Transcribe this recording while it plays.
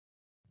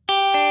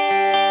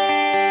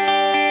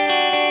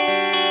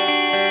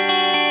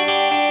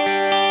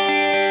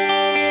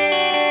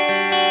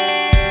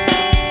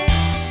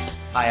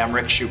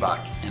Rick Schubach,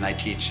 and I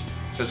teach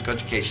physical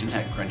education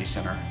at Grundy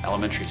Center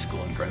Elementary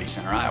School in Grundy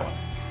Center, Iowa.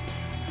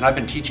 And I've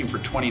been teaching for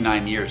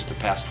 29 years, the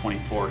past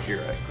 24 here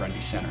at Grundy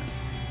Center.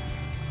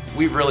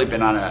 We've really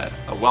been on a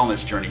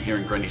wellness journey here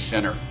in Grundy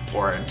Center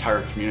for our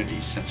entire community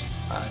since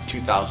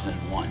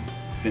 2001.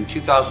 In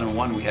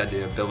 2001, we had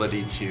the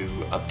ability to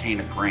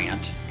obtain a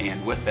grant,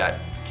 and with that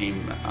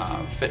came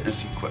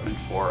fitness equipment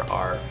for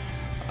our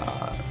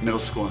middle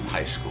school and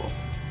high school.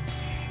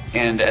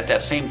 And at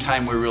that same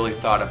time, we really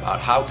thought about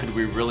how could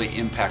we really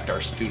impact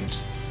our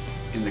students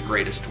in the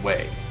greatest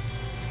way.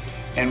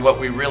 And what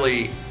we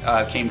really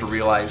came to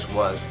realize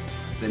was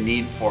the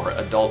need for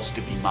adults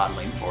to be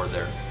modeling for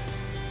their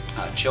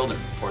children,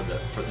 for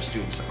the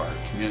students of our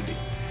community.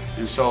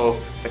 And so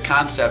the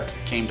concept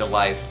came to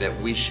life that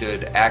we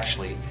should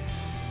actually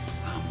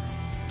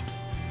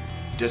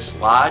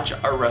dislodge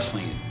our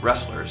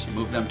wrestlers,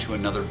 move them to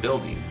another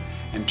building,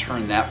 and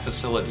turn that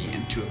facility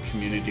into a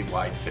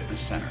community-wide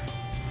fitness center.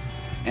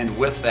 And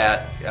with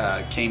that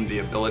came the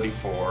ability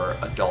for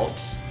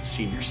adults,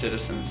 senior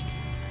citizens,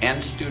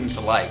 and students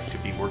alike to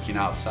be working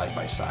out side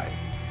by side.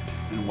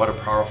 And what a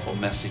powerful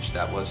message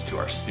that was to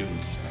our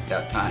students at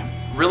that time.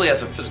 Really,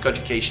 as a physical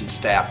education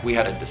staff, we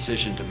had a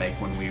decision to make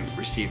when we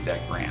received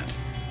that grant.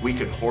 We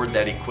could hoard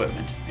that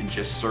equipment and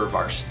just serve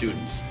our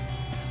students,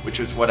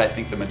 which is what I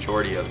think the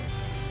majority of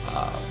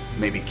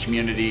maybe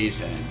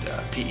communities and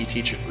PE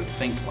teachers would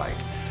think like.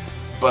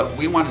 But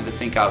we wanted to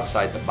think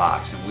outside the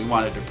box, and we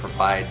wanted to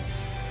provide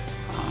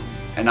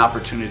an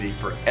opportunity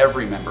for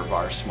every member of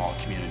our small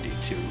community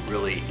to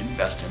really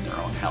invest in their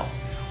own health.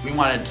 We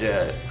wanted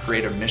to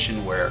create a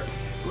mission where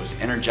it was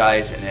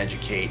energize and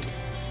educate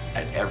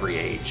at every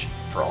age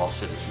for all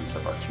citizens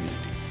of our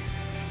community.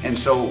 And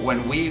so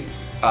when we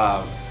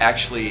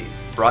actually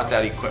brought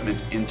that equipment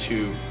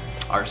into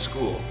our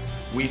school,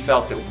 we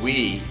felt that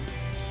we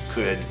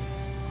could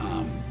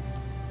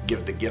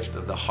give the gift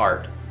of the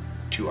heart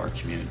to our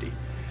community.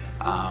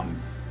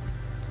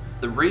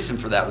 The reason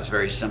for that was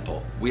very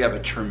simple. We have a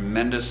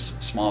tremendous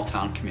small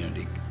town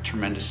community,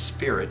 tremendous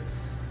spirit,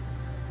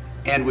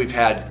 and we've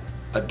had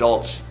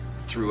adults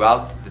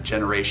throughout the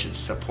generations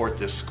support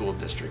this school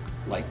district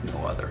like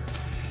no other.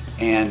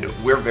 And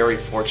we're very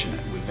fortunate.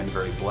 We've been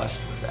very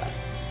blessed with that.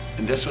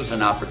 And this was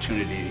an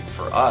opportunity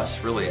for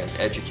us, really, as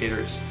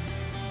educators,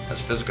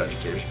 as physical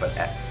educators, but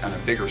on a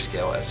bigger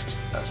scale as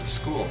a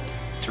school,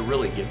 to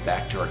really give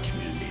back to our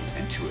community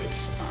and to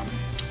its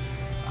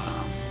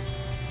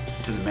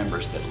to the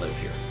members that live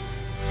here.